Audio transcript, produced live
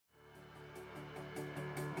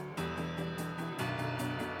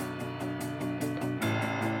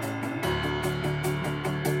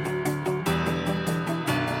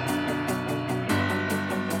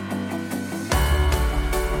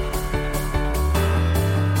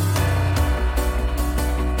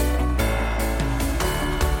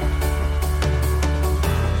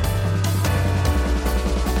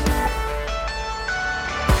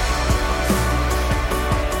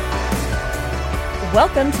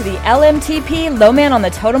Welcome to the LMTP Low Man on the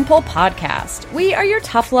Totem Pole podcast. We are your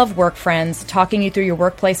tough love work friends, talking you through your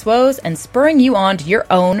workplace woes and spurring you on to your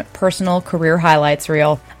own personal career highlights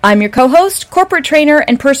reel. I'm your co-host, corporate trainer,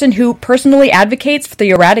 and person who personally advocates for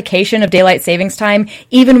the eradication of daylight savings time,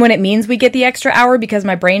 even when it means we get the extra hour because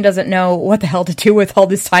my brain doesn't know what the hell to do with all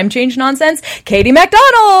this time change nonsense, Katie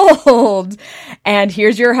McDonald! And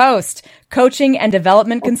here's your host, coaching and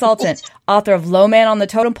development consultant, author of Low Man on the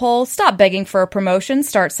Totem Pole, Stop Begging for a Promotion,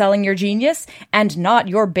 Start Selling Your Genius, and Not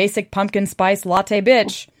Your Basic Pumpkin Spice Latte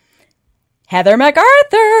Bitch, Heather MacArthur.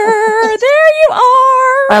 There you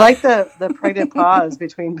are. I like the pregnant pause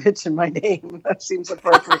between bitch and my name. That seems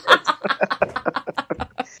appropriate.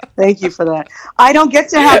 Thank you for that. I don't get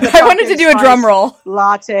to have the I wanted to do a drum roll.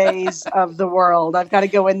 Lattes of the world. I've got to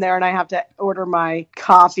go in there and I have to order my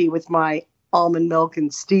coffee with my almond milk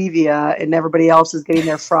and stevia, and everybody else is getting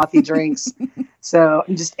their frothy drinks. So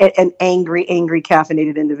I'm just an angry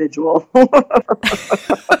caffeinated individual.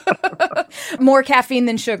 More caffeine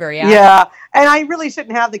than sugar, yeah? Yeah, and I really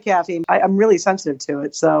shouldn't have the caffeine. I'm really sensitive to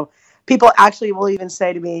it. So people actually will even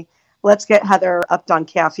say to me, let's get Heather upped on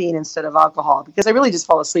caffeine instead of alcohol, because I really just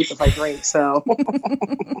fall asleep if I drink. So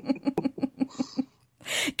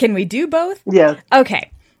Can we do both? Yeah.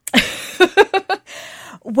 Okay.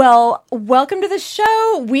 Well, welcome to the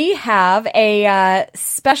show. We have a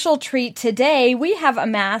special treat today. We have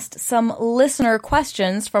amassed some listener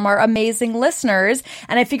questions from our amazing listeners,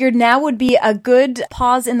 and I figured now would be a good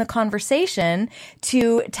pause in the conversation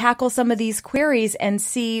to tackle some of these queries and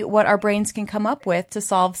see what our brains can come up with to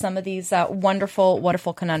solve some of these wonderful,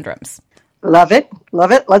 wonderful conundrums. Love it.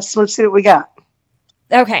 Love it. Let's see what we got.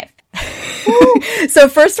 Okay. So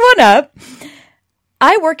first one up.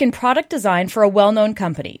 I work in product design for a well-known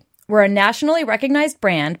company. We're a nationally recognized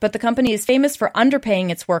brand, but the company is famous for underpaying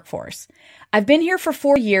its workforce. I've been here for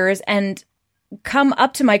 4 years and come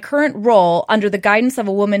up to my current role under the guidance of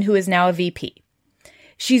a woman who is now a VP.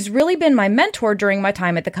 She's really been my mentor during my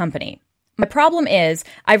time at the company. My problem is,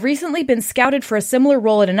 I've recently been scouted for a similar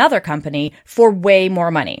role at another company for way more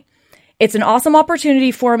money. It's an awesome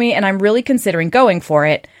opportunity for me, and I'm really considering going for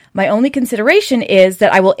it. My only consideration is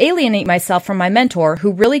that I will alienate myself from my mentor,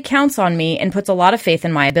 who really counts on me and puts a lot of faith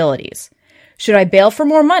in my abilities. Should I bail for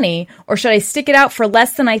more money, or should I stick it out for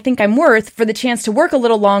less than I think I'm worth for the chance to work a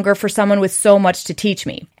little longer for someone with so much to teach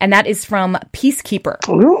me? And that is from Peacekeeper.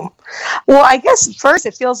 Ooh. Well, I guess first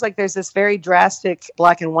it feels like there's this very drastic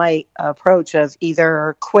black and white approach of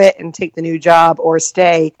either quit and take the new job or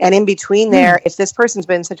stay. And in between there, if this person's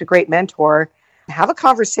been such a great mentor, have a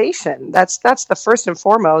conversation. That's the first and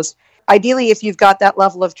foremost. Ideally, if you've got that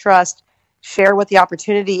level of trust, share what the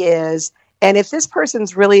opportunity is. And if this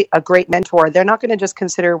person's really a great mentor, they're not going to just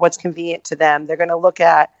consider what's convenient to them. They're going to look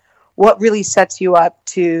at what really sets you up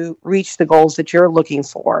to reach the goals that you're looking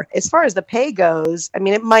for. As far as the pay goes, I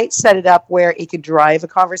mean, it might set it up where it could drive a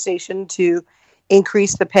conversation to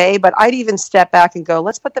increase the pay, but I'd even step back and go,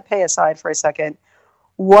 let's put the pay aside for a second.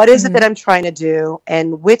 What is it that I'm trying to do,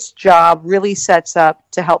 and which job really sets up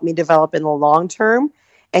to help me develop in the long term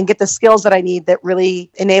and get the skills that I need that really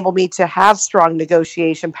enable me to have strong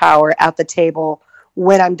negotiation power at the table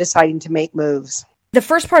when I'm deciding to make moves. The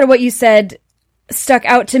first part of what you said stuck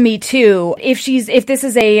out to me too. If this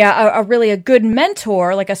is a really a good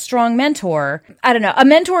mentor, like a strong mentor, I don't know. A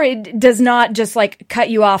mentor does not just like cut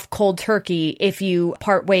you off cold turkey if you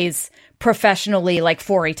part ways professionally, like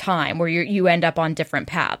for a time where you end up on different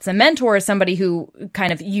paths. A mentor is somebody who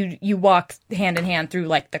kind of you walk hand in hand through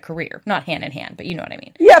like the career, not hand in hand, but you know what I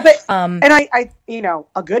mean. Yeah, but and I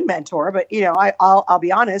a good mentor, but I'll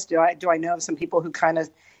be honest. Do I know of some people who kind of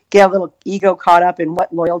get a little ego caught up in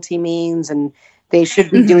what loyalty means and they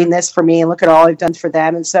should be doing this for me and look at all I've done for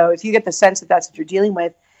them. And so if you get the sense that that's what you're dealing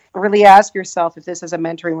with, really ask yourself if this is a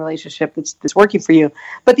mentoring relationship that's working for you.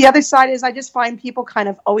 But the other side is I just find people kind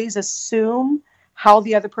of always assume how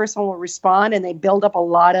the other person will respond, and they build up a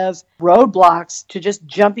lot of roadblocks to just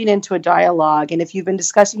jumping into a dialogue. And if you've been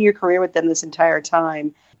discussing your career with them this entire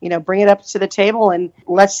time, bring it up to the table and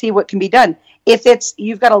let's see what can be done. If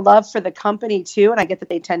you've got a love for the company too, and I get that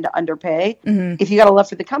they tend to underpay. If you got a love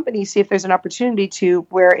for the company, see if there's an opportunity to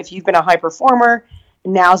where if you've been a high performer,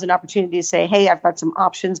 now's an opportunity to say, hey, I've got some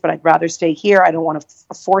options, but I'd rather stay here. I don't want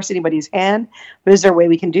to force anybody's hand, but is there a way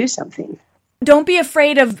we can do something? Don't be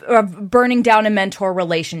afraid of burning down a mentor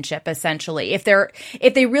relationship, essentially. If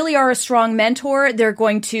they really are a strong mentor, they're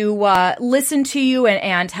going to listen to you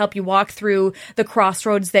and help you walk through the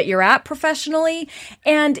crossroads that you're at professionally.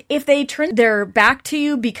 And if they turn their back to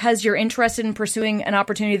you because you're interested in pursuing an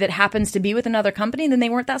opportunity that happens to be with another company, then they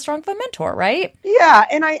weren't that strong of a mentor, right? Yeah.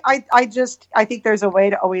 And I think there's a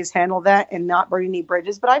way to always handle that and not burn any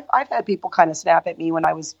bridges. But I've had people kind of snap at me when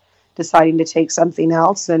I was deciding to take something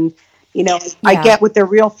else. And I get what their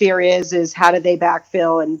real fear is how do they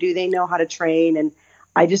backfill and do they know how to train? And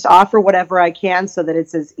I just offer whatever I can so that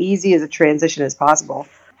it's as easy as a transition as possible.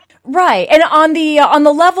 Right. And on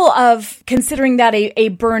the level of considering that a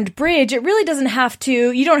burned bridge, it really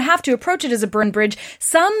you don't have to approach it as a burned bridge.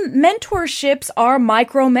 Some mentorships are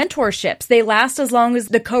micro mentorships. They last as long as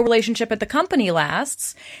the co-relationship at the company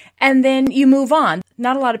lasts, and then you move on.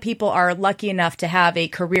 Not a lot of people are lucky enough to have a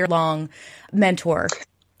career-long mentor.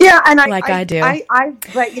 Yeah, and I do.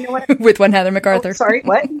 But you know what? With one Heather MacArthur. Oh, sorry,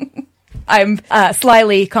 what? I'm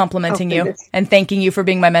slyly complimenting you and thanking you for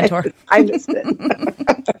being my mentor. I missed it.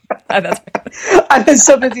 That's I've been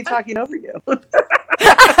so busy talking over you.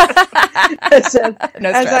 as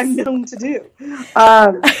I'm known to do.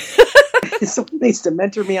 Someone needs to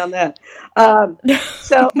mentor me on that.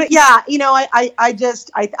 But yeah, I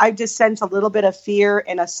just sense a little bit of fear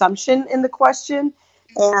and assumption in the question.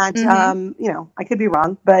 And, I could be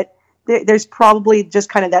wrong, but there's probably just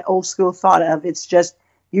kind of that old school thought of it's just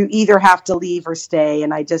you either have to leave or stay.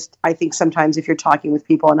 And I think sometimes if you're talking with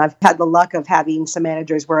people, and I've had the luck of having some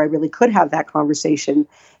managers where I really could have that conversation,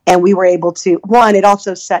 and we were able to, one, it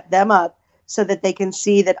also set them up so that they can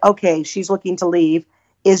see that, okay, she's looking to leave.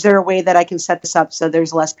 Is there a way that I can set this up so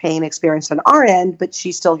there's less pain experienced on our end, but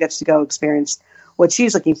she still gets to go experience what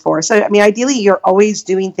she's looking for? So, I mean, ideally, you're always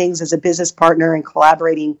doing things as a business partner and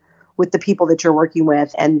collaborating with the people that you're working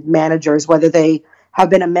with and managers, whether they have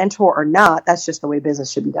been a mentor or not. That's just the way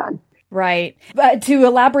business should be done. Right. But to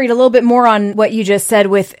elaborate a little bit more on what you just said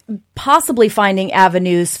with possibly finding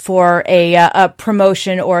avenues for a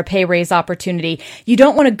promotion or a pay raise opportunity, you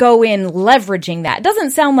don't want to go in leveraging that. It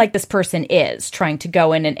doesn't sound like this person is trying to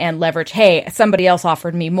go in and leverage, hey, somebody else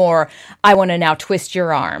offered me more. I want to now twist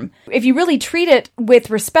your arm. If you really treat it with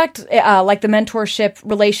respect, like the mentorship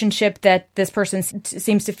relationship that this person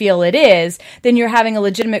seems to feel it is, then you're having a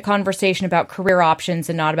legitimate conversation about career options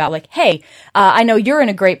and not about like, hey, I know you're in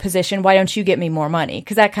a great position. Why don't you get me more money?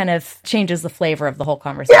 Because that kind of changes the flavor of the whole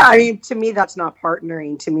conversation. Yeah, I mean, to me, that's not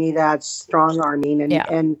partnering. To me, that's strong arming.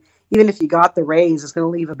 And even if you got the raise, it's going to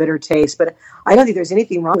leave a bitter taste. But I don't think there's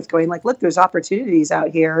anything wrong with going like, look, there's opportunities out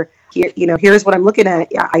here. Here's what I'm looking at.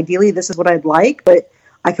 Yeah, ideally, this is what I'd like. But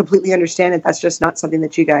I completely understand that that's just not something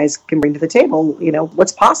that you guys can bring to the table.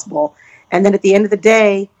 What's possible. And then at the end of the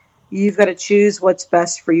day, you've got to choose what's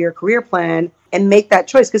best for your career plan and make that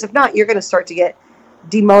choice. Because if not, you're going to start to get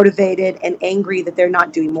demotivated and angry that they're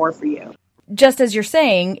not doing more for you. Just as you're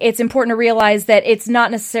saying, it's important to realize that it's not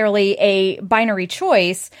necessarily a binary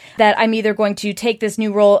choice that I'm either going to take this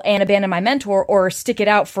new role and abandon my mentor or stick it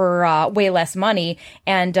out for way less money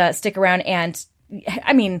and stick around and,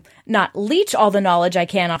 I mean, not leech all the knowledge I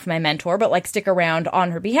can off my mentor, but like stick around on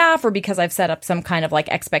her behalf or because I've set up some kind of like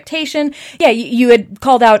expectation. Yeah, you had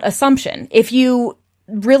called out assumption. If you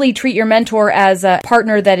really treat your mentor as a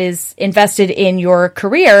partner that is invested in your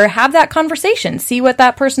career, have that conversation. See what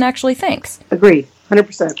that person actually thinks. Agree.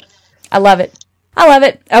 100%. I love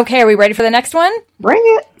it. Okay, are we ready for the next one? Bring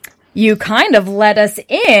it. You kind of led us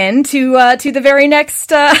in to the very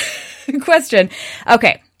next question.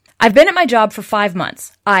 Okay. I've been at my job for 5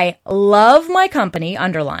 months. I love my company,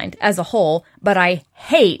 underlined, as a whole, but I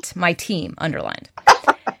hate my team, underlined.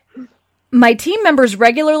 My team members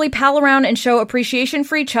regularly pal around and show appreciation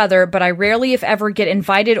for each other, but I rarely, if ever, get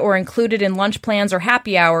invited or included in lunch plans or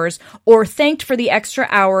happy hours, or thanked for the extra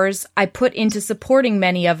hours I put into supporting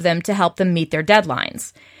many of them to help them meet their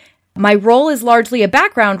deadlines. My role is largely a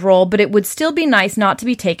background role, but it would still be nice not to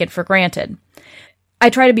be taken for granted. I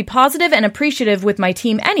try to be positive and appreciative with my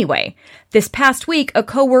team anyway. This past week, a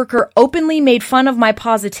coworker openly made fun of my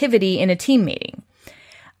positivity in a team meeting.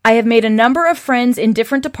 I have made a number of friends in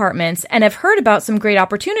different departments and have heard about some great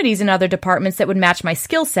opportunities in other departments that would match my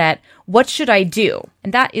skill set. What should I do?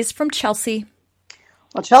 And that is from Chelsea.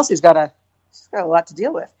 Well, Chelsea's got a lot to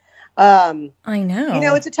deal with. I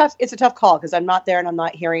know. It's a tough call because I'm not there and I'm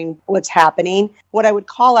not hearing what's happening. What I would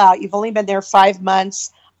call out, you've only been there 5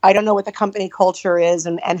 months. I don't know what the company culture is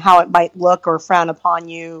and how it might look or frown upon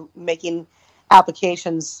you making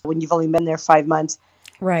applications when you've only been there 5 months.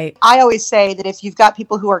 Right. I always say that if you've got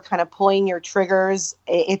people who are kind of pulling your triggers,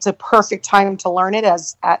 it's a perfect time to learn it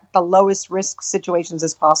as at the lowest risk situations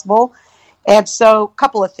as possible. And so, a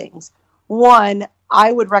couple of things. One,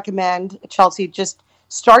 I would recommend, Chelsea, just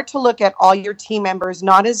start to look at all your team members,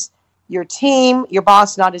 not as your team, your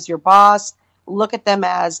boss, not as your boss. Look at them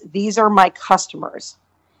as, these are my customers.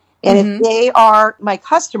 And if they are my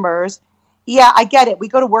customers, yeah, I get it. We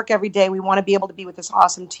go to work every day. We want to be able to be with this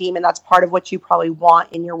awesome team. And that's part of what you probably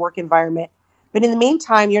want in your work environment. But in the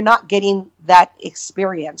meantime, you're not getting that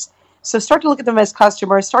experience. So start to look at them as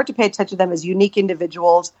customers. Start to pay attention to them as unique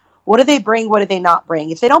individuals. What do they bring? What do they not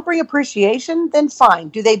bring? If they don't bring appreciation, then fine.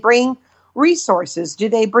 Do they bring resources? Do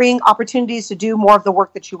they bring opportunities to do more of the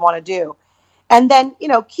work that you want to do? And then,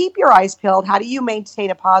 keep your eyes peeled. How do you maintain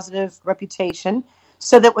a positive reputation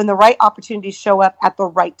so that when the right opportunities show up at the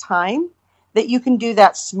right time, that you can do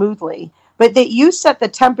that smoothly, but that you set the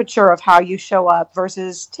temperature of how you show up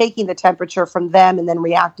versus taking the temperature from them and then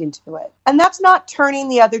reacting to it. And that's not turning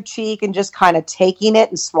the other cheek and just kind of taking it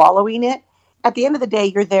and swallowing it. At the end of the day,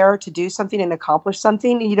 you're there to do something and accomplish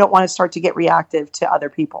something, and you don't want to start to get reactive to other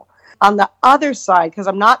people. On the other side, because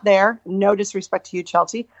I'm not there, no disrespect to you,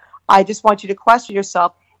 Chelsea, I just want you to question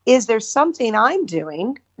yourself, is there something I'm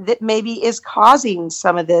doing that maybe is causing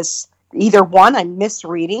some of this? Either one, I'm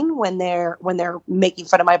misreading when they're making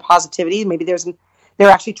fun of my positivity. Maybe they're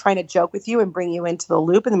actually trying to joke with you and bring you into the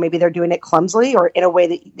loop, and then maybe they're doing it clumsily or in a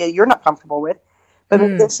way that you're not comfortable with. But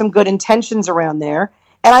maybe there's some good intentions around there.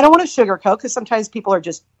 And I don't want to sugarcoat, because sometimes people are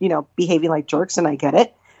just, behaving like jerks, and I get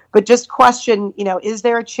it. But just question, is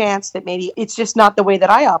there a chance that maybe it's just not the way that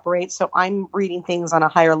I operate, so I'm reading things on a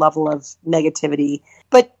higher level of negativity.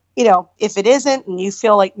 But, if it isn't, and you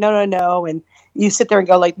feel like, no, and you sit there and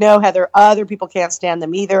go like, no, Heather, other people can't stand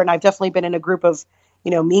them either. And I've definitely been in a group of,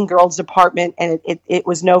 mean girls department, and it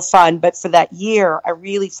was no fun. But for that year, I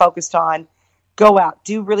really focused on go out,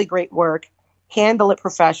 do really great work, handle it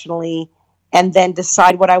professionally, and then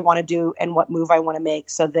decide what I want to do and what move I want to make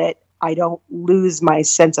so that I don't lose my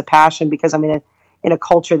sense of passion because I'm in a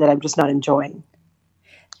culture that I'm just not enjoying.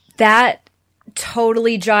 That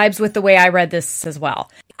totally jibes with the way I read this as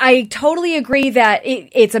well. I totally agree that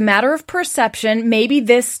it's a matter of perception. Maybe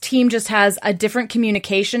this team just has a different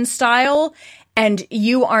communication style and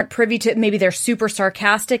you aren't privy to, maybe they're super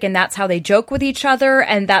sarcastic and that's how they joke with each other,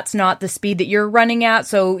 and that's not the speed that you're running at.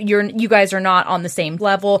 So you guys are not on the same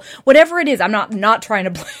level. Whatever it is, I'm not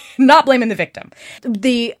trying to not blaming the victim.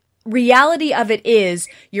 The reality of it is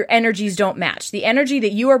your energies don't match. The energy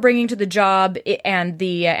that you are bringing to the job and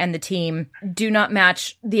the team do not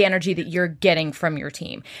match the energy that you're getting from your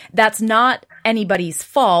team. That's not anybody's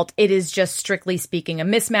fault. It is just strictly speaking a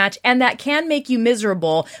mismatch, and that can make you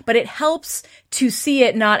miserable, but it helps to see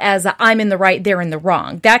it not as I'm in the right, they're in the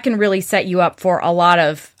wrong. That can really set you up for a lot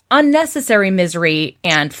of unnecessary misery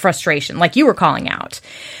and frustration, like you were calling out.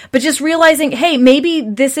 But just realizing, hey, maybe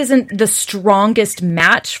this isn't the strongest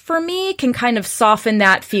match for me can kind of soften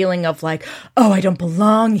that feeling of like, oh, I don't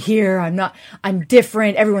belong here. I'm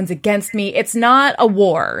different. Everyone's against me. It's not a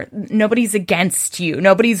war. Nobody's against you.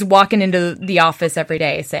 Nobody's walking into the office every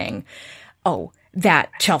day saying, oh, that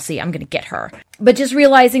Chelsea, I'm going to get her. But just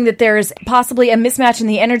realizing that there's possibly a mismatch in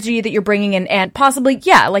the energy that you're bringing in, and possibly,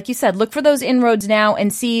 yeah, like you said, look for those inroads now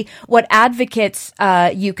and see what advocates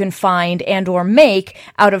you can find and or make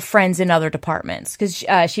out of friends in other departments. Because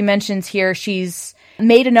she mentions here she's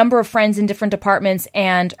made a number of friends in different departments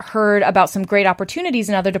and heard about some great opportunities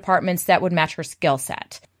in other departments that would match her skill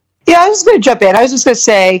set. Yeah, I was going to jump in. I was just going to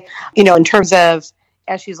say, in terms of,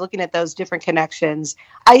 as she's looking at those different connections,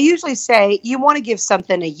 I usually say you want to give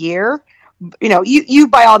something a year. You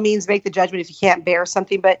by all means make the judgment if you can't bear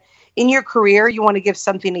something, but in your career, you want to give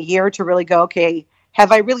something a year to really go, okay,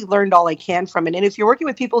 have I really learned all I can from it? And if you're working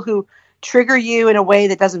with people who trigger you in a way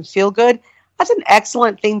that doesn't feel good, that's an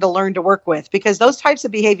excellent thing to learn to work with, because those types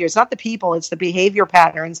of behaviors, not the people, it's the behavior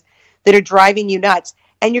patterns that are driving you nuts.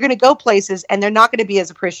 And you're going to go places and they're not going to be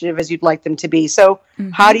as appreciative as you'd like them to be. So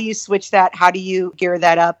how do you switch that? How do you gear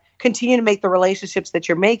that up? Continue to make the relationships that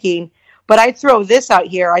you're making. But I'd throw this out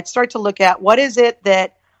here. I'd start to look at what is it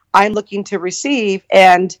that I'm looking to receive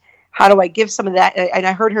and how do I give some of that? And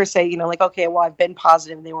I heard her say, okay, well, I've been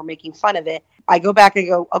positive and they were making fun of it. I go back and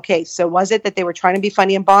go, okay, so was it that they were trying to be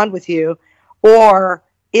funny and bond with you? Or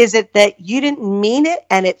is it that you didn't mean it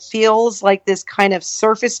and it feels like this kind of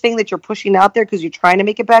surface thing that you're pushing out there because you're trying to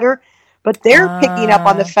make it better, but they're picking up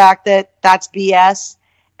on the fact that that's BS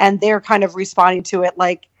and they're kind of responding to it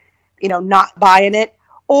like, not buying it,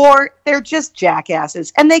 or they're just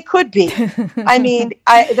jackasses, and they could be. I mean,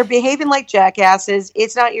 they're behaving like jackasses.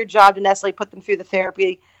 It's not your job to necessarily put them through the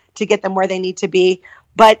therapy to get them where they need to be,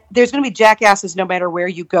 but there's going to be jackasses no matter where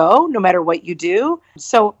you go, no matter what you do.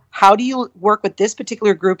 So how do you work with this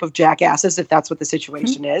particular group of jackasses, if that's what the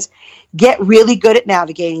situation is? Get really good at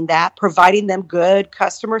navigating that, providing them good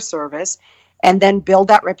customer service, and then build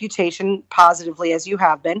that reputation positively as you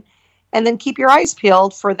have been. And then keep your eyes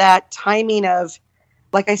peeled for that timing of,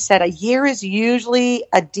 like I said, a year is usually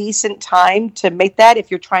a decent time to make that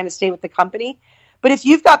if you're trying to stay with the company. But if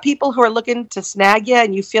you've got people who are looking to snag you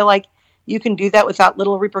and you feel like you can do that without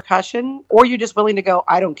little repercussion, or you're just willing to go,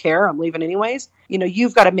 I don't care, I'm leaving anyways,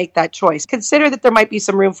 you've got to make that choice. Consider that there might be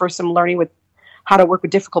some room for some learning with how to work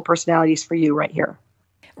with difficult personalities for you right here.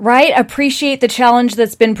 Right? Appreciate the challenge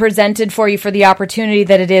that's been presented for you, for the opportunity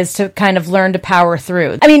that it is to kind of learn to power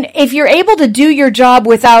through. I mean, if you're able to do your job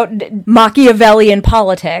without Machiavellian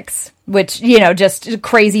politics, which, just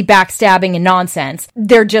crazy backstabbing and nonsense,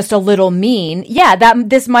 they're just a little mean. Yeah,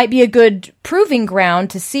 this might be a good proving ground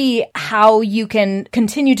to see how you can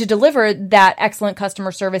continue to deliver that excellent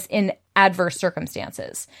customer service in adverse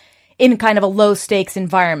circumstances, in kind of a low stakes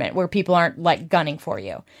environment where people aren't like gunning for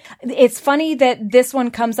you. It's funny that this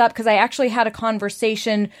one comes up because I actually had a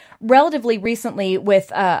conversation relatively recently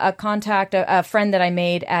with a friend that I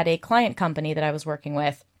made at a client company that I was working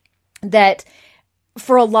with, that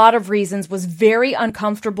for a lot of reasons was very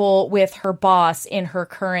uncomfortable with her boss in her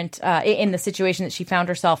current, in the situation that she found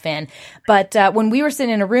herself in. But when we were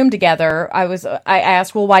sitting in a room together, I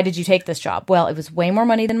asked, well, why did you take this job? Well, it was way more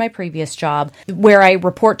money than my previous job. Where I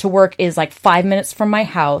report to work is like 5 minutes from my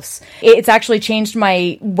house. It's actually changed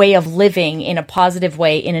my way of living in a positive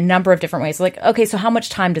way in a number of different ways. Like, okay, so how much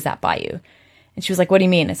time does that buy you? And she was like, what do you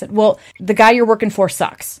mean? I said, well, the guy you're working for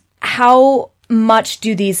sucks. How much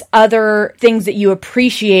do these other things that you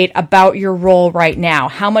appreciate about your role right now,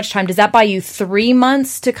 how much time does that buy you? 3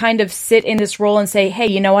 months to kind of sit in this role and say, hey,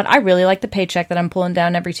 you know what? I really like the paycheck that I'm pulling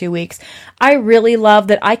down every 2 weeks. I really love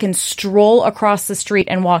that I can stroll across the street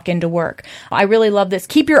and walk into work. I really love this.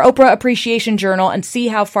 Keep your Oprah appreciation journal and see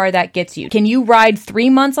how far that gets you. Can you ride 3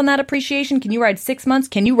 months on that appreciation? Can you ride 6 months?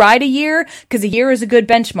 Can you ride a year? Because a year is a good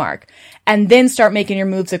benchmark. And then start making your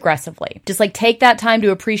moves aggressively. Just like take that time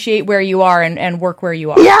to appreciate where you are and work where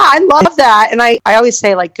you are. Yeah, I love that. And I always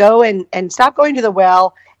say, like, go and stop going to the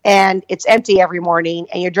well and it's empty every morning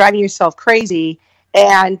and you're driving yourself crazy,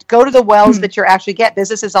 and go to the wells that you're actually get.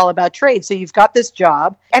 Business is all about trade. So you've got this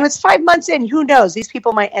job and it's 5 months in. Who knows? These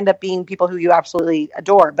people might end up being people who you absolutely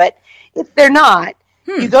adore. But if they're not,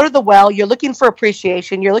 you go to the well, you're looking for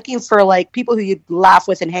appreciation. You're looking for like people who you'd laugh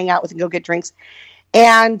with and hang out with and go get drinks.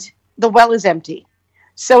 And the well is empty.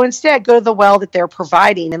 So instead, go to the well that they're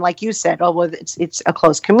providing. And like you said, oh, well, it's a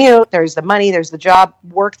close commute. There's the money. There's the job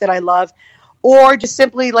work that I love. Or just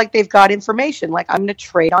simply like they've got information. Like, I'm going to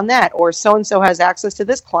trade on that. Or so-and-so has access to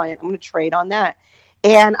this client. I'm going to trade on that.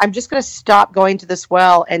 And I'm just going to stop going to this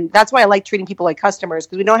well. And that's why I like treating people like customers,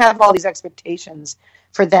 because we don't have all these expectations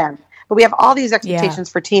for them. But we have all these expectations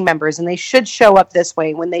for team members, and they should show up this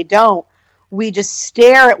way. When they don't, we just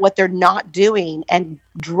stare at what they're not doing and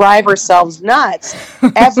drive ourselves nuts.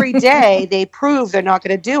 Every day they prove they're not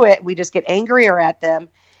going to do it. We just get angrier at them.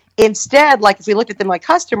 Instead, like if we looked at them like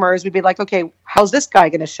customers, we'd be like, okay, how's this guy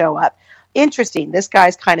going to show up? Interesting. This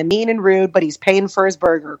guy's kind of mean and rude, but he's paying for his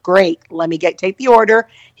burger. Great. Let me take the order.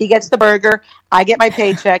 He gets the burger. I get my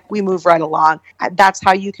paycheck. We move right along. That's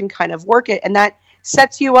how you can kind of work it. And that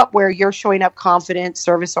sets you up where you're showing up confident,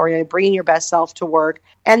 service-oriented, bringing your best self to work.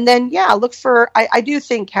 And then, look for, I do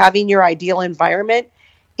think having your ideal environment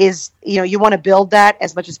is, you want to build that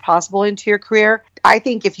as much as possible into your career. I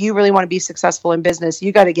think if you really want to be successful in business,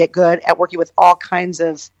 you got to get good at working with all kinds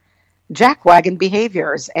of jackwagon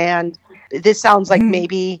behaviors. And this sounds like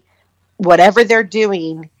maybe whatever they're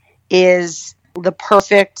doing is the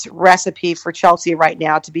perfect recipe for Chelsea right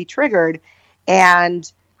now to be triggered. And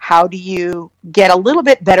how do you get a little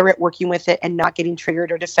bit better at working with it and not getting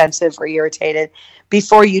triggered or defensive or irritated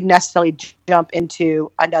before you necessarily jump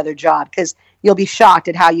into another job? Because you'll be shocked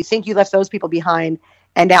at how you think you left those people behind,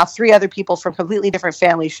 and now 3 other people from completely different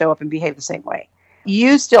families show up and behave the same way.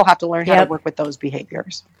 You still have to learn how to work with those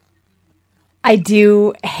behaviors. I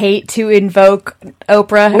do hate to invoke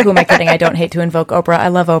Oprah. Who am I kidding? I don't hate to invoke Oprah. I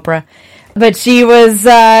love Oprah. But she was,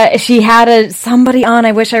 she had somebody on,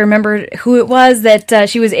 I wish I remembered who it was, that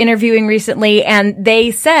she was interviewing recently, and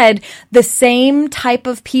they said the same type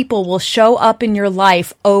of people will show up in your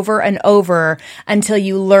life over and over until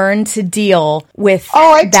you learn to deal with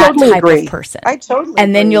that totally type agree. of person. I totally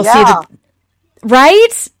And then agree. you'll see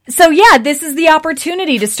right? So this is the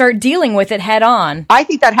opportunity to start dealing with it head on. I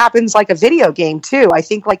think that happens like a video game too. I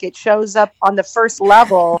think like it shows up on the first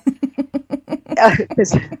level.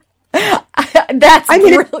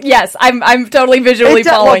 Yes, I'm totally visually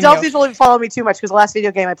following don't you. visually follow me too much because the last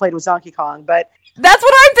video game I played was Donkey Kong, but that's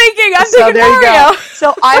what I'm thinking. I'm thinking there Mario. You go.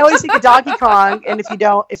 So I always think of Donkey Kong, and if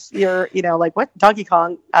you're, like what Donkey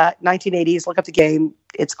Kong, 1980s, look up the game.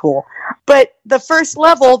 It's cool. But the first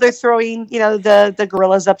level, they're throwing, the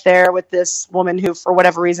gorillas up there with this woman who, for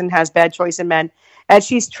whatever reason, has bad choice in men. And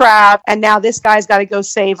she's trapped, and now this guy's got to go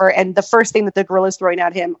save her. And the first thing that the gorilla's throwing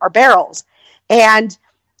at him are barrels. And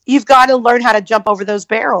you've got to learn how to jump over those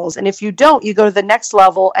barrels. And if you don't, you go to the next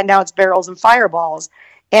level, and now it's barrels and fireballs.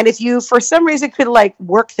 And if you, for some reason, could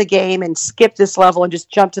work the game and skip this level and just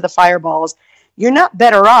jump to the fireballs, you're not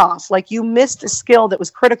better off. You missed a skill that was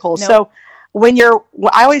critical. Nope. So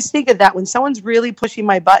I always think of that when someone's really pushing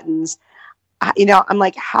my buttons, I'm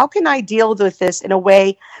like, how can I deal with this in a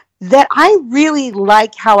way that I really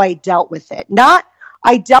like how I dealt with it? Not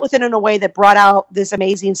I dealt with it in a way that brought out this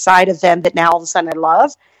amazing side of them that now all of a sudden I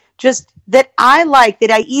love. Just that I like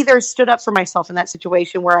that I either stood up for myself in that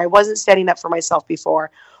situation where I wasn't standing up for myself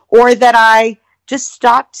before, or that I just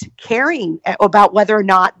stopped caring about whether or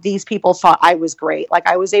not these people thought I was great.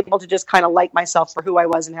 I was able to just kind of like myself for who I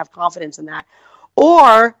was and have confidence in that.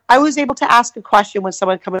 Or I was able to ask a question when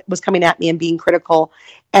someone was coming at me and being critical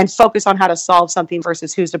and focus on how to solve something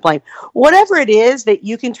versus who's to blame. Whatever it is that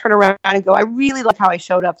you can turn around and go, I really like how I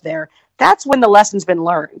showed up there. That's when the lesson's been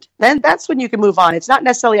learned. Then that's when you can move on. It's not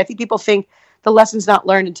necessarily, I think people think the lesson's not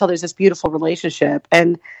learned until there's this beautiful relationship.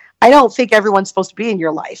 And I don't think everyone's supposed to be in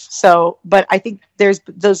your life. But I think there's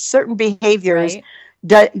those certain behaviors.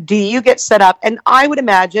 Right. Do you get set up? And I would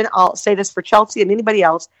imagine, I'll say this for Chelsea and anybody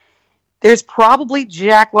else, there's probably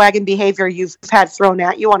jackwagon behavior you've had thrown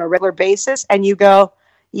at you on a regular basis. And you go,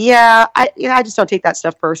 I just don't take that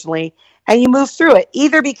stuff personally. And you move through it,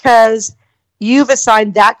 either because you've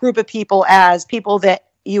assigned that group of people as people that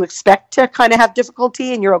you expect to kind of have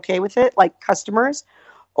difficulty and you're okay with it, like customers,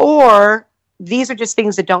 or these are just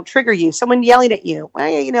things that don't trigger you. Someone yelling at you.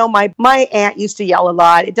 Well, my aunt used to yell a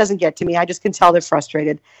lot. It doesn't get to me. I just can tell they're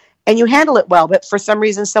frustrated. And you handle it well. But for some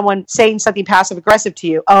reason, someone saying something passive aggressive to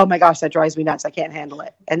you, oh my gosh, that drives me nuts. I can't handle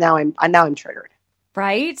it. And now I'm triggered.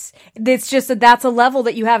 Right? It's just that's a level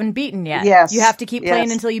that you haven't beaten yet. Yes. You have to keep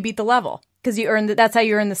playing until you beat the level. Because that's how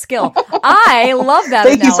you earn the skill. I love that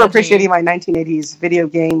Thank you for appreciating my 1980s video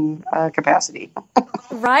game capacity.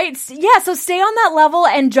 Right? Yeah, so stay on that level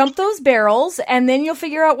and jump those barrels, and then you'll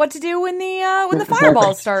figure out what to do when the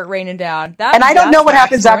fireballs start raining down. And I don't know what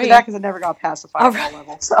happens after that because I never got past the fireball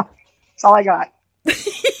level. So that's all I got.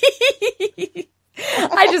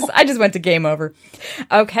 I just went to game over.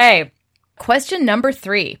 Okay. Question number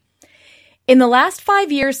 3. In the last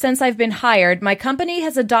 5 years since I've been hired, my company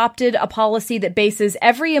has adopted a policy that bases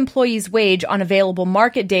every employee's wage on available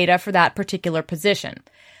market data for that particular position.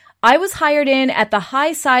 I was hired in at the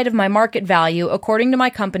high side of my market value according to my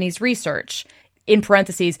company's research. In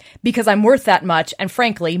parentheses, because I'm worth that much and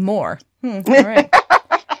frankly, more. All right.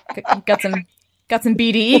 Got some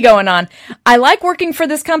BDE going on. I like working for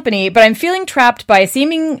this company, but I'm feeling trapped by a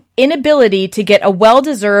seeming inability to get a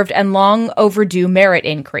well-deserved and long overdue merit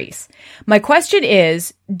increase. My question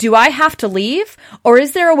is, do I have to leave, or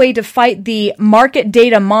is there a way to fight the market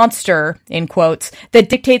data monster, in quotes, that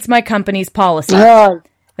dictates my company's policy?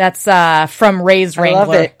 That's from Ray's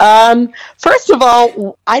Wrangler. I love it. First of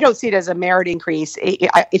all, I don't see it as a merit increase.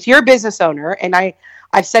 If you're a business owner, and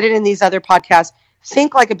I've said it in these other podcasts,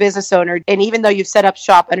 think like a business owner, and even though you've set up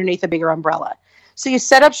shop underneath a bigger umbrella. So you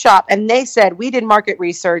set up shop, and they said, we did market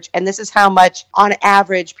research, and this is how much, on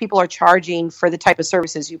average, people are charging for the type of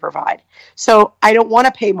services you provide. So I don't want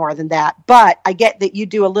to pay more than that, but I get that you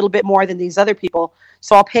do a little bit more than these other people,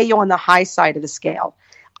 so I'll pay you on the high side of the scale.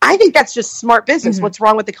 I think that's just smart business. Mm-hmm. What's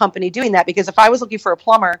wrong with the company doing that? Because if I was looking for a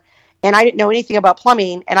plumber, and I didn't know anything about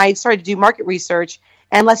plumbing, and I started to do market research,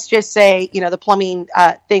 and let's just say, the plumbing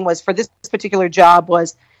thing was for this particular job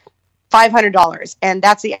was $500, and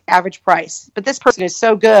that's the average price. But this person is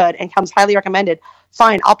so good and comes highly recommended.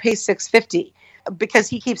 Fine, I'll pay $650 because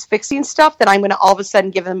he keeps fixing stuff that I'm going to all of a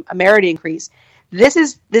sudden give him a merit increase. This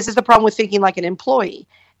is the problem with thinking like an employee.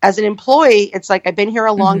 As an employee, it's like I've been here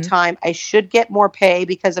a long time. I should get more pay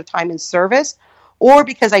because of time and service, or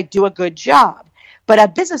because I do a good job. But a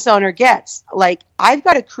business owner gets, I've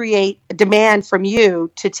got to create a demand from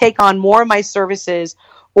you to take on more of my services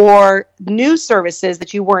or new services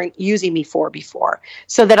that you weren't using me for before,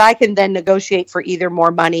 so that I can then negotiate for either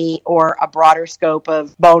more money or a broader scope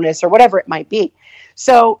of bonus or whatever it might be.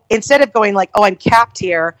 So instead of going I'm capped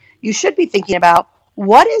here, you should be thinking about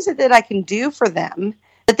what is it that I can do for them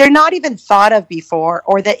that they're not even thought of before,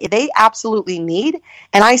 or that they absolutely need.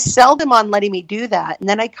 And I sell them on letting me do that. And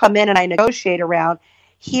then I come in and I negotiate around,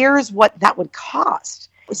 here's what that would cost.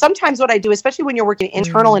 Sometimes what I do, especially when you're working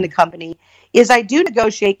internal in a company, is I do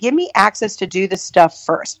negotiate, give me access to do this stuff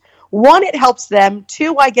first. One, it helps them.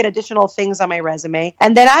 Two, I get additional things on my resume.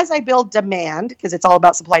 And then as I build demand, because it's all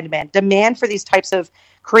about supply and demand for these types of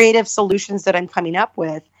creative solutions that I'm coming up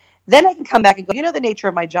with, then I can come back and go, the nature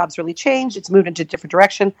of my job's really changed. It's moved into a different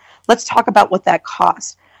direction. Let's talk about what that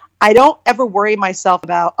costs. I don't ever worry myself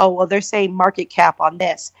about, they're saying market cap on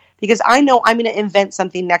this, because I know I'm going to invent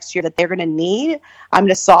something next year that they're going to need. I'm going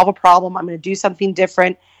to solve a problem. I'm going to do something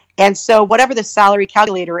different. And so whatever the salary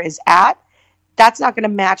calculator is at, that's not going to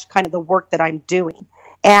match kind of the work that I'm doing.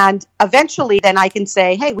 And eventually then I can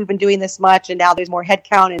say, hey, we've been doing this much and now there's more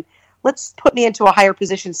headcount, and let's put me into a higher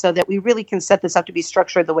position so that we really can set this up to be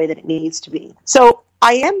structured the way that it needs to be. So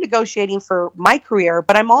I am negotiating for my career,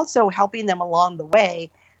 but I'm also helping them along the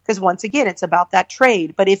way, because once again, it's about that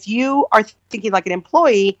trade. But if you are thinking like an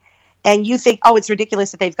employee and you think, it's ridiculous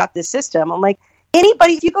that they've got this system, I'm like,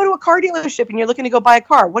 anybody, if you go to a car dealership and you're looking to go buy a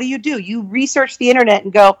car, what do? You research the internet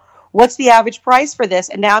and go, what's the average price for this?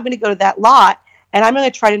 And now I'm going to go to that lot and I'm going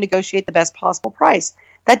to try to negotiate the best possible price.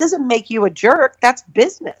 That doesn't make you a jerk. That's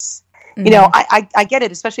business. Mm-hmm. I get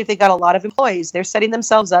it, especially if they've got a lot of employees. They're setting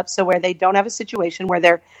themselves up so where they don't have a situation where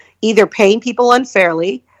they're either paying people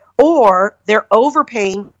unfairly or they're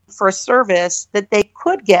overpaying for a service that they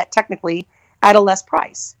could get technically at a less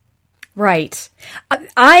price. Right.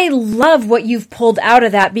 I love what you've pulled out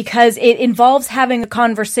of that, because it involves having a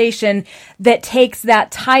conversation that takes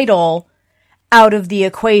that title out of the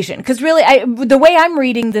equation. Because really, the way I'm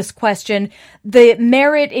reading this question, the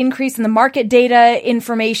merit increase in the market data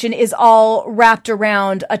information is all wrapped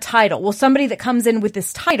around a title. Well, somebody that comes in with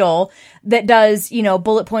this title that does,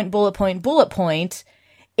 bullet point, bullet point, bullet point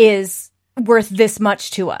is worth this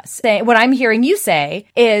much to us. What I'm hearing you say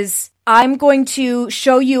is, I'm going to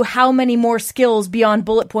show you how many more skills beyond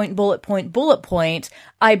bullet point, bullet point, bullet point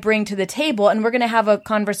I bring to the table. And we're going to have a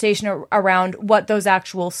conversation around what those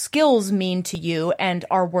actual skills mean to you and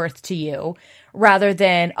are worth to you, rather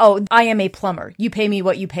than, I am a plumber. You pay me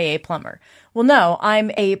what you pay a plumber. Well, no, I'm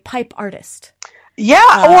a pipe artist. Yeah,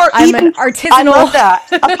 or I'm even an artisanal. I love that.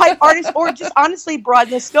 A pipe artist, or just honestly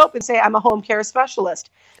broaden the scope and say I'm a home care specialist.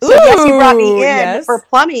 So yes, you brought me in for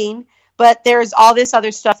plumbing, but there's all this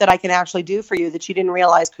other stuff that I can actually do for you that you didn't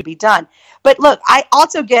realize could be done. But look, I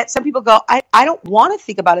also get some people go, I don't want to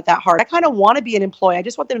think about it that hard. I kind of want to be an employee. I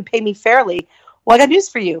just want them to pay me fairly. Well, I got news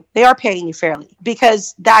for you. They are paying you fairly,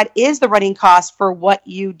 because that is the running cost for what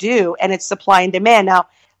you do, and it's supply and demand. Now,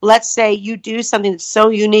 let's say you do something that's so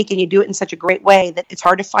unique and you do it in such a great way that it's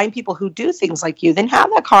hard to find people who do things like you. Then have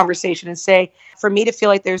that conversation and say, for me to feel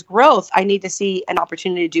like there's growth, I need to see an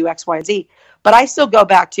opportunity to do X, Y, and Z. But I still go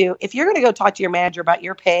back to, if you're going to go talk to your manager about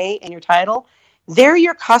your pay and your title, they're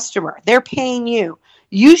your customer. They're paying you.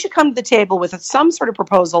 You should come to the table with some sort of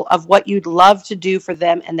proposal of what you'd love to do for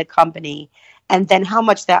them and the company, and then how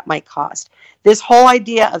much that might cost. This whole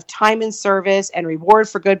idea of time and service and reward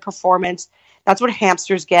for good performance, that's what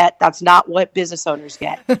hamsters get. That's not what business owners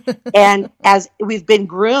get. And as we've been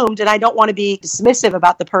groomed, and I don't want to be dismissive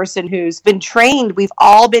about the person who's been trained, we've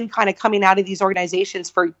all been kind of coming out of these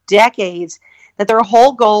organizations for decades, that their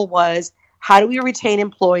whole goal was, how do we retain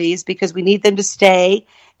employees because we need them to stay,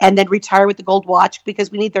 and then retire with the gold watch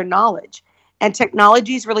because we need their knowledge. And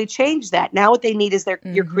technology's really changed that. Now what they need is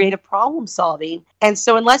your creative problem solving. And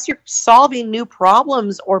so unless you're solving new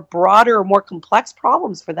problems or broader or more complex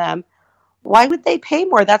problems for them, why would they pay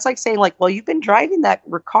more? That's like saying, well, you've been driving that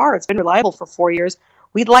car. It's been reliable for 4 years.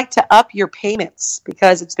 We'd like to up your payments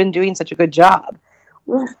because it's been doing such a good job.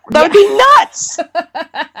 That would be nuts.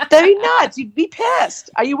 That'd be nuts. You'd be pissed.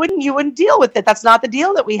 You wouldn't deal with it. That's not the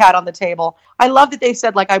deal that we had on the table. I love that they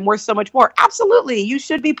said, I'm worth so much more. Absolutely. You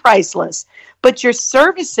should be priceless. But your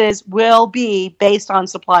services will be based on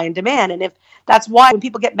supply and demand. And if that's why when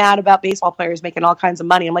people get mad about baseball players making all kinds of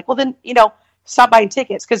money, I'm like, well, then, stop buying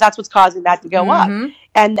tickets, because that's what's causing that to go up.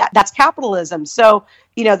 And that's capitalism. So,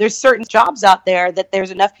 there's certain jobs out there that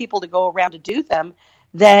there's enough people to go around to do them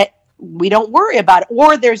that we don't worry about it,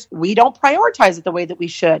 or we don't prioritize it the way that we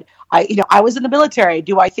should. I was in the military.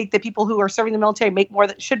 Do I think that people who are serving the military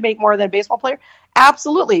should make more than a baseball player?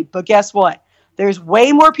 Absolutely. But guess what? There's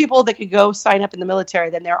way more people that could go sign up in the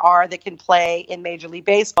military than there are that can play in Major League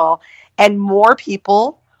Baseball. And more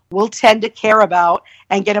people will tend to care about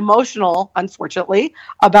and get emotional, unfortunately,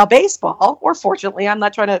 about baseball, or fortunately, I'm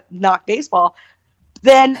not trying to knock baseball,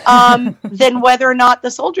 than whether or not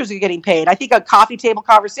the soldiers are getting paid. I think a coffee table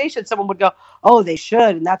conversation, someone would go, oh, they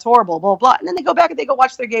should, and that's horrible, blah, blah. And then they go back and they go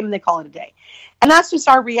watch their game and they call it a day. And that's just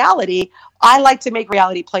our reality. I like to make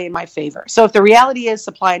reality play in my favor. So if the reality is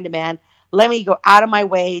supply and demand, let me go out of my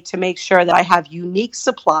way to make sure that I have unique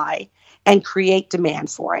supply and create demand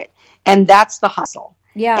for it. And that's the hustle.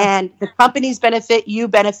 Yeah. And the companies benefit, you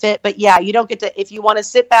benefit. But yeah, you don't get to, if you want to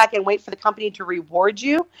sit back and wait for the company to reward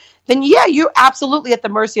you, then yeah, you're absolutely at the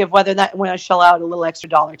mercy of whether that want to shell out a little extra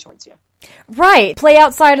dollar towards you. Right. Play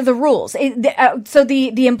outside of the rules. So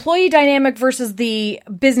the employee dynamic versus the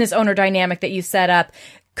business owner dynamic that you set up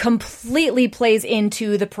completely plays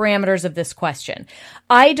into the parameters of this question.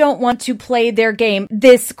 I don't want to play their game.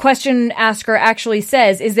 This question asker actually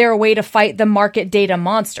says, is there a way to fight the market data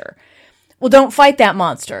monster? Well, don't fight that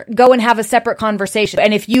monster. Go and have a separate conversation.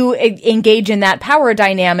 And if you engage in that power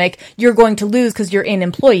dynamic, you're going to lose because you're in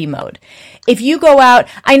employee mode. If you go out,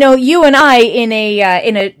 I know you and I in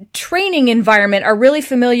a training environment are really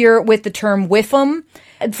familiar with the term WIFM.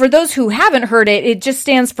 For those who haven't heard it, it just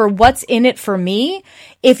stands for what's in it for me.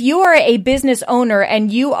 If you are a business owner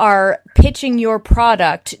and you are pitching your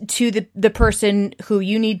product to the person who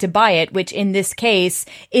you need to buy it, which in this case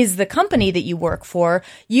is the company that you work for,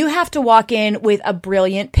 you have to walk in with a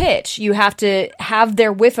brilliant pitch. You have to have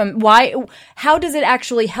their WIFM. How does it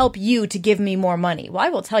actually help you to give me more money? Well, I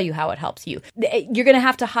will tell you how it helps you. You're going to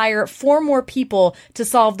have to hire 4 more people to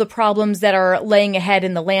solve the problems that are laying ahead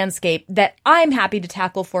in the landscape that I'm happy to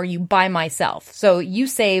tackle for you by myself. So you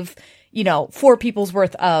save 4 people's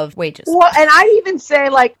worth of wages. Well, and I even say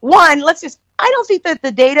I don't think that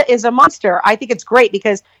the data is a monster. I think it's great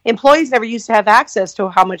because employees never used to have access to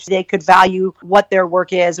how much they could value what their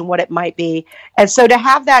work is and what it might be. And so to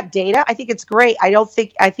have that data, I think it's great. I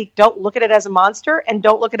think don't look at it as a monster and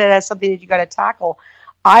don't look at it as something that you got to tackle.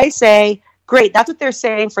 I say, great, that's what they're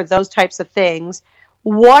saying for those types of things.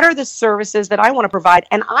 What are the services that I want to provide?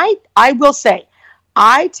 And I will say,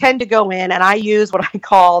 I tend to go in and I use what I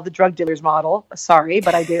call the drug dealer's model. Sorry,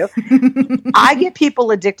 but I do. I get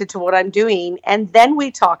people addicted to what I'm doing. And then we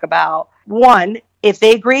talk about, one, if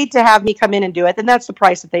they agreed to have me come in and do it, then that's the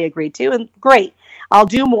price that they agreed to. And great. I'll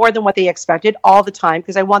do more than what they expected all the time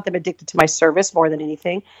because I want them addicted to my service more than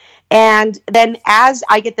anything. And then as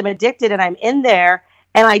I get them addicted and I'm in there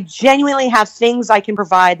and I genuinely have things I can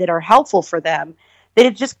provide that are helpful for them, that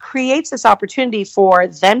it just creates this opportunity for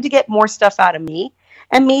them to get more stuff out of me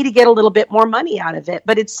and me to get a little bit more money out of it.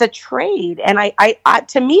 But it's a trade. And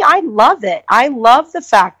to me, I love it. I love the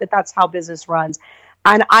fact that that's how business runs.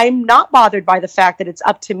 And I'm not bothered by the fact that it's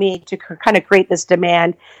up to me to kind of create this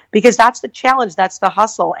demand because that's the challenge. That's the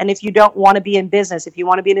hustle. And if you don't want to be in business, if you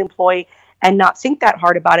want to be an employee and not think that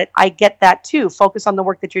hard about it, I get that too. Focus on the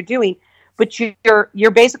work that you're doing. But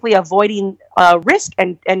you're basically avoiding risk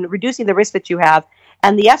and reducing the risk that you have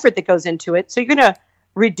and the effort that goes into it. So you're going to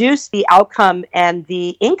reduce the outcome and the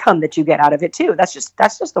income that you get out of it too. That's just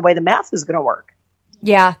the way the math is going to work.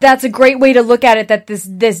 Yeah, that's a great way to look at it, that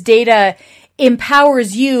this data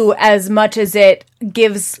empowers you as much as it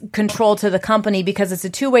gives control to the company because it's a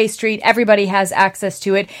two-way street. Everybody has access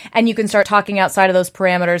to it and you can start talking outside of those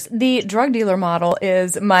parameters. The drug dealer model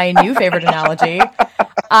is my new favorite analogy.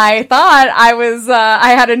 I thought I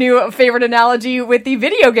had a new favorite analogy with the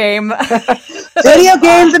video game. Video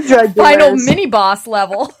games and drug dealers. Final mini boss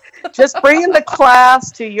level. Just bringing the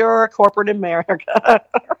class to your corporate America.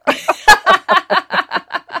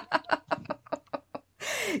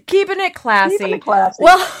 Keeping it classy. Keeping it classy.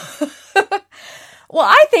 Well,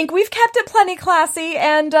 I think we've kept it plenty classy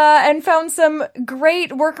and found some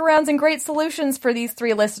great workarounds and great solutions for these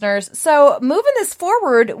 3 listeners. So moving this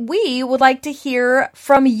forward, we would like to hear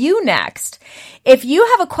from you next. If you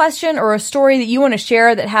have a question or a story that you want to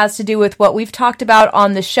share that has to do with what we've talked about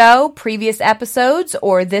on the show, previous episodes,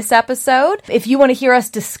 or this episode, if you want to hear us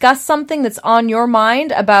discuss something that's on your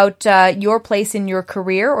mind about your place in your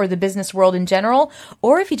career or the business world in general,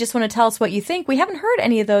 or if you just want to tell us what you think, we haven't heard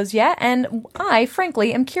any of those yet, and I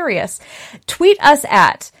frankly am curious. Tweet us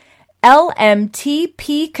at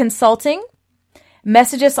LMTP Consulting.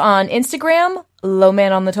 Message us on Instagram, Low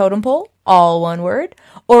Man on the Totem Pole, all one word,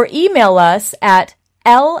 or email us at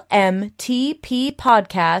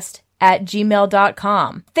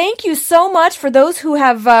lmtppodcast@gmail.com. Thank you so much for those who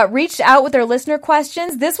have reached out with their listener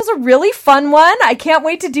questions. This was a really fun one. I can't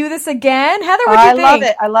wait to do this again. Heather, what do you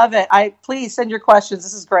think? I love it. Please send your questions.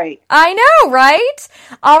 This is great. I know, right?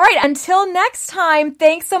 All right. Until next time,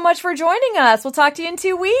 thanks so much for joining us. We'll talk to you in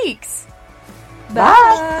 2 weeks.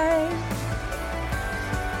 Bye.